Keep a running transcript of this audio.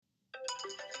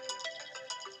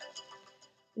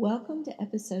Welcome to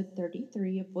episode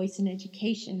 33 of Voice in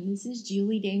Education. This is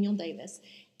Julie Daniel Davis.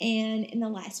 And in the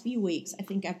last few weeks, I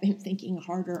think I've been thinking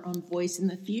harder on voice and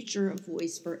the future of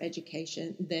voice for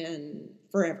education than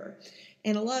forever.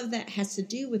 And a lot of that has to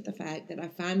do with the fact that I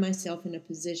find myself in a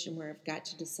position where I've got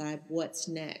to decide what's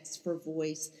next for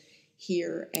voice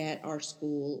here at our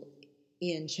school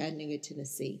in Chattanooga,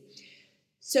 Tennessee.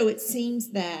 So it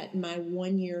seems that my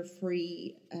 1 year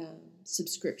free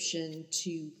subscription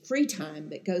to free time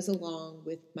that goes along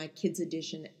with my Kids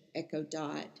Edition Echo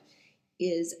Dot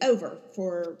is over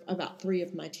for about 3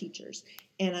 of my teachers.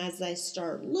 And as I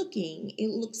start looking, it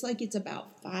looks like it's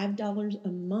about $5 a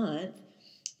month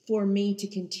for me to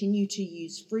continue to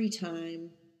use free time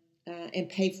and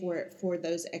pay for it for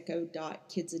those Echo Dot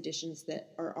Kids Editions that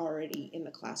are already in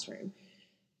the classroom.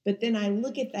 But then I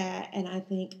look at that and I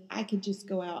think I could just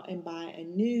go out and buy a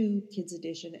new Kids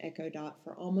Edition Echo Dot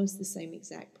for almost the same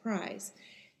exact price.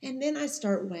 And then I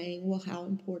start weighing, well, how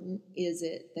important is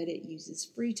it that it uses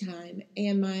free time?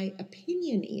 And my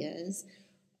opinion is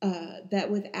that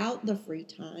without the free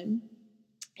time,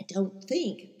 I don't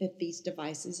think that these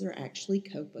devices are actually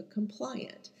COPA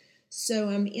compliant. So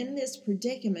I'm in this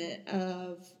predicament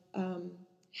of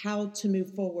how to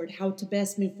move forward, how to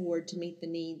best move forward to meet the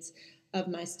needs of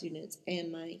my students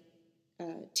and my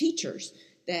teachers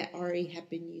that already have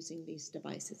been using these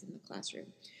devices in the classroom.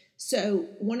 So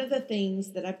one of the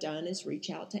things that I've done is reach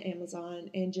out to Amazon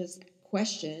and just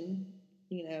question,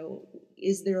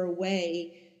 is there a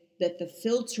way that the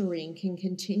filtering can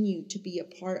continue to be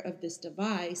a part of this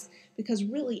device? Because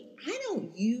really, I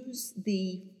don't use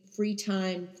the free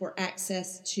time for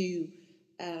access to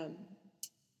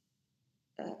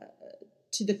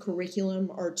the curriculum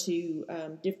or to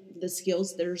the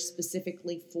skills that are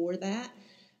specifically for that.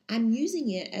 I'm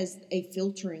using it as a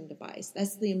filtering device.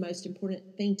 That's the most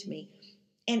important thing to me.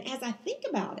 And as I think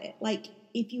about it, like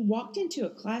if you walked into a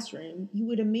classroom, you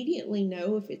would immediately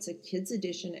know if it's a Kids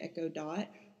Edition Echo Dot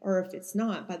or if it's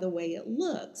not by the way it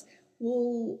looks.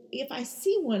 Well, if I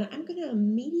see one, I'm going to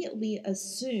immediately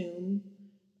assume,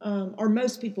 or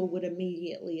most people would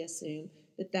immediately assume,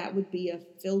 that would be a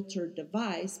filtered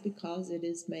device because it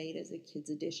is made as a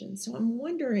Kids Edition. So I'm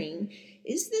wondering,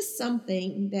 is this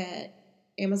something that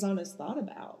Amazon has thought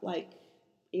about? Like,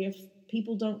 if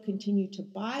people don't continue to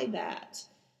buy that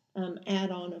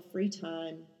add-on of free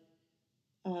time,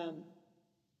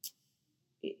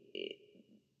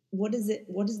 what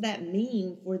does that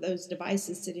mean for those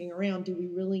devices sitting around? Do we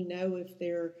really know if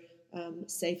they're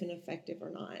safe and effective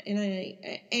or not?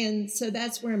 And so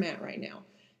that's where I'm at right now.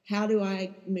 How do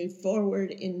I move forward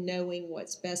in knowing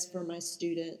what's best for my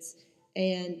students?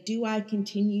 And do I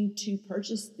continue to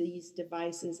purchase these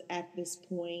devices at this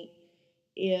point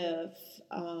if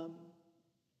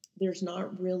there's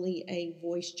not really a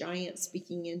voice giant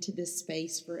speaking into this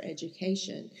space for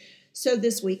education? So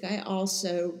this week I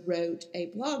also wrote a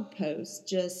blog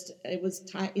post. It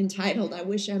was entitled, I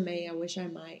wish I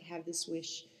might have this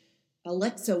wish.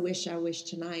 Alexa, wish I wish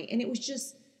tonight. And it was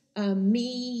just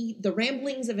me, the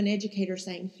ramblings of an educator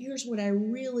saying, here's what I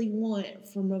really want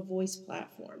from a voice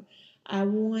platform. I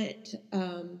want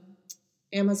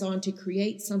Amazon to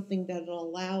create something that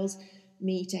allows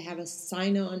me to have a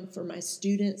sign-on for my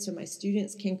students so my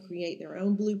students can create their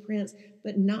own blueprints,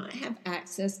 but not have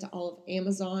access to all of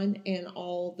Amazon and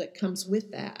all that comes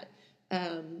with that.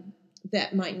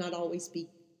 That might not always be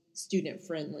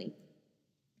student-friendly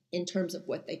in terms of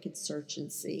what they could search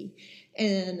and see.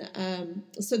 And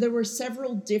so there were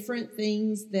several different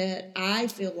things that I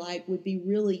feel like would be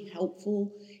really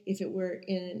helpful if it were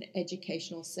in an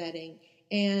educational setting.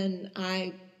 And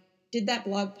I did that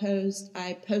blog post.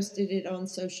 I posted it on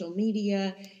social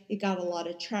media. It got a lot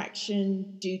of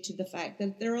traction due to the fact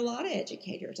that there are a lot of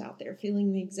educators out there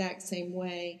feeling the exact same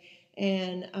way.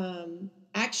 And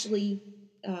actually,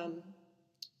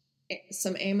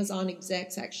 some Amazon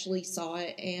execs actually saw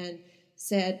it and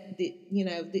said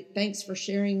that, thanks for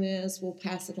sharing this. We'll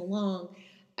pass it along,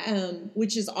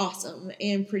 which is awesome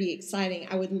and pretty exciting.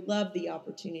 I would love the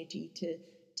opportunity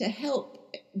to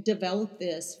help develop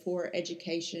this for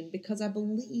education because I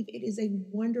believe it is a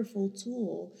wonderful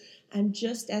tool. I'm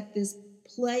just at this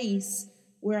place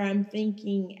where I'm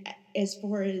thinking as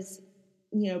far as,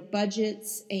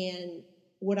 budgets and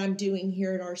what I'm doing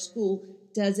here at our school,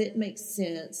 does it make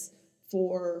sense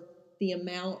for the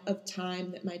amount of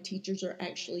time that my teachers are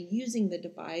actually using the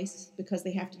device because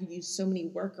they have to use so many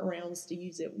workarounds to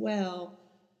use it well?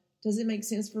 Does it make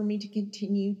sense for me to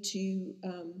continue to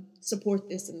support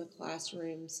this in the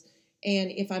classrooms?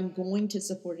 And if I'm going to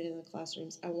support it in the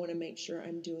classrooms, I want to make sure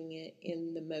I'm doing it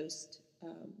in the most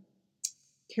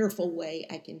careful way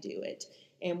I can do it.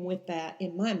 And with that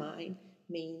in my mind,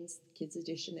 means Kids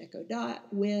Edition Echo Dot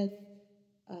with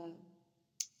uh,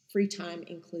 free time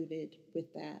included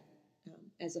with that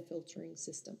as a filtering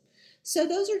system. So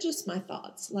those are just my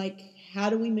thoughts. Like,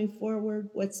 how do we move forward?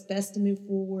 What's best to move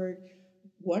forward?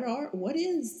 What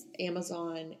is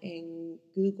Amazon and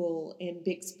Google and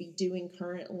Bixby doing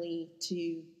currently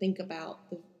to think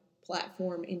about the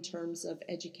platform in terms of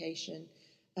education?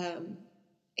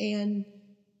 And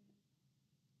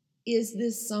is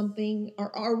this something,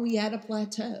 or are we at a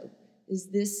plateau?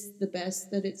 Is this the best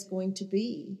that it's going to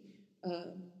be?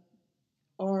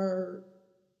 Are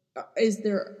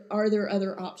there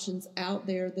other options out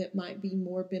there that might be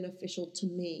more beneficial to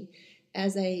me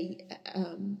as a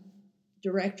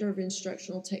director of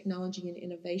instructional technology and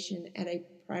innovation at a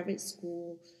private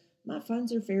school? My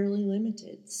funds are fairly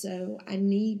limited, so I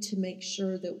need to make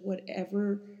sure that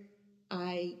whatever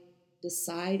I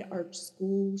decide our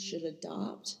school should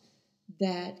adopt,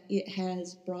 that it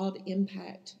has broad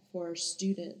impact for our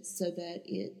students so that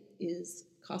it is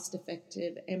cost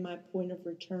effective and my point of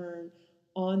return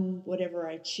on whatever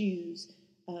I choose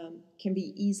can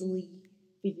be easily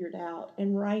figured out.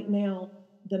 And right now,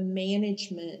 the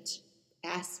management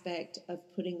aspect of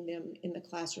putting them in the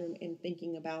classroom and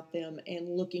thinking about them and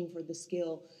looking for the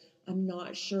skill, I'm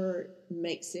not sure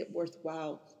makes it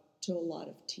worthwhile to a lot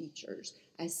of teachers.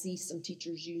 I see some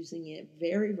teachers using it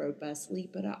very robustly,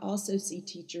 but I also see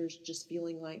teachers just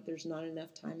feeling like there's not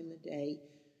enough time in the day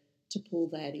to pull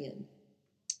that in.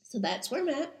 So that's where I'm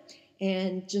at,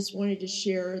 and just wanted to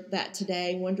share that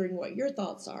today, wondering what your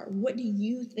thoughts are. What do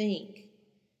you think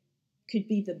could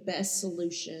be the best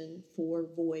solution for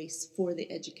voice for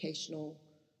the educational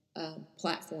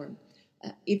platform?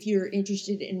 If you're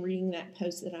interested in reading that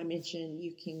post that I mentioned,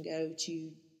 you can go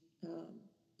to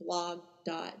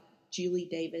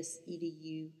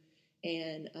blog.juliedavis.edu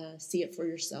and see it for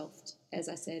yourself. As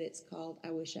I said, it's called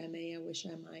I Wish I May, I Wish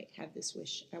I Might Have This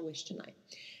Wish I Wish Tonight.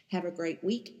 Have a great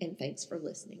week, and thanks for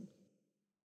listening.